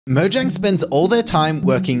Mojang spends all their time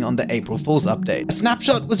working on the April Fool's update. A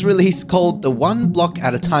snapshot was released called the One Block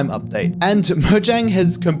at a Time update, and Mojang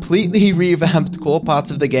has completely revamped core parts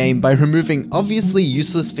of the game by removing obviously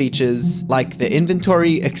useless features like the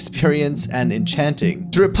inventory, experience, and enchanting.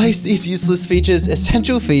 To replace these useless features,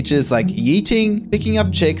 essential features like yeeting, picking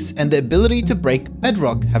up chicks, and the ability to break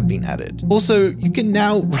bedrock have been added. Also, you can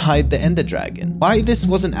now ride the Ender Dragon. Why this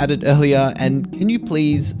wasn't added earlier, and can you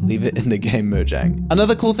please leave it in the game, Mojang?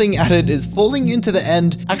 Another cool thing added is falling into the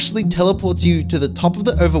end actually teleports you to the top of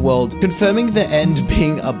the overworld, confirming the end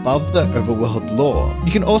being above the overworld lore.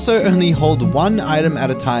 You can also only hold one item at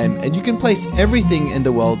a time, and you can place everything in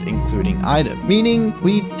the world including item, meaning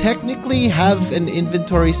we technically have an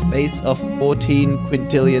inventory space of 14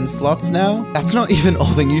 quintillion slots now. That's not even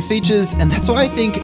all the new features, and that's why I think